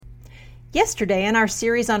Yesterday in our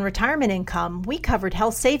series on retirement income, we covered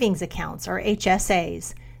health savings accounts, or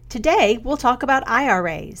HSAs. Today, we'll talk about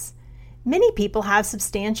IRAs. Many people have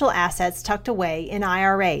substantial assets tucked away in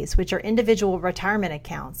IRAs, which are individual retirement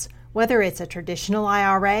accounts, whether it's a traditional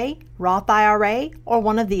IRA, Roth IRA, or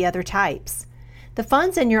one of the other types. The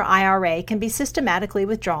funds in your IRA can be systematically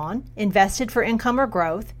withdrawn, invested for income or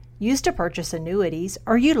growth, used to purchase annuities,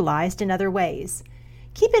 or utilized in other ways.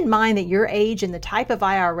 Keep in mind that your age and the type of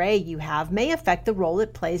IRA you have may affect the role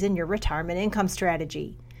it plays in your retirement income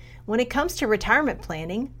strategy. When it comes to retirement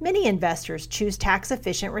planning, many investors choose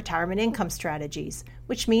tax-efficient retirement income strategies,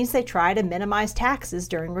 which means they try to minimize taxes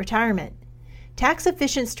during retirement.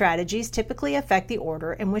 Tax-efficient strategies typically affect the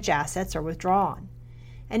order in which assets are withdrawn.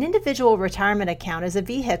 An individual retirement account is a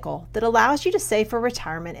vehicle that allows you to save for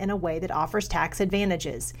retirement in a way that offers tax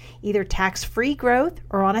advantages, either tax-free growth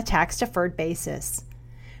or on a tax-deferred basis.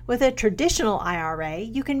 With a traditional IRA,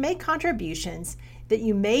 you can make contributions that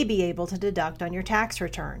you may be able to deduct on your tax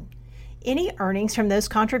return. Any earnings from those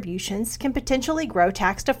contributions can potentially grow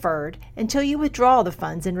tax-deferred until you withdraw the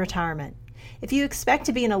funds in retirement. If you expect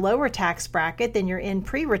to be in a lower tax bracket than you're in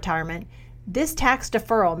pre-retirement, this tax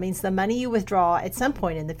deferral means the money you withdraw at some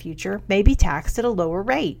point in the future may be taxed at a lower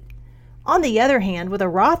rate. On the other hand, with a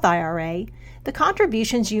Roth IRA, the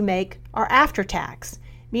contributions you make are after tax,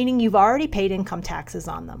 meaning you've already paid income taxes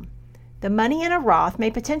on them. The money in a Roth may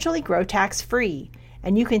potentially grow tax-free,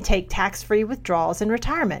 and you can take tax-free withdrawals in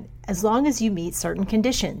retirement as long as you meet certain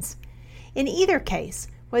conditions. In either case,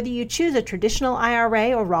 whether you choose a traditional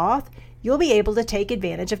IRA or Roth, you'll be able to take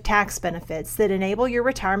advantage of tax benefits that enable your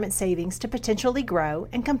retirement savings to potentially grow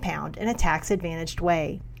and compound in a tax-advantaged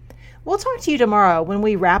way. We'll talk to you tomorrow when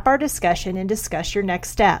we wrap our discussion and discuss your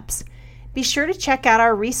next steps. Be sure to check out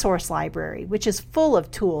our resource library, which is full of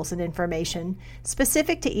tools and information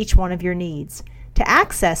specific to each one of your needs. To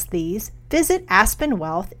access these, visit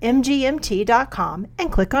AspenWealthMGMT.com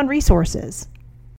and click on Resources.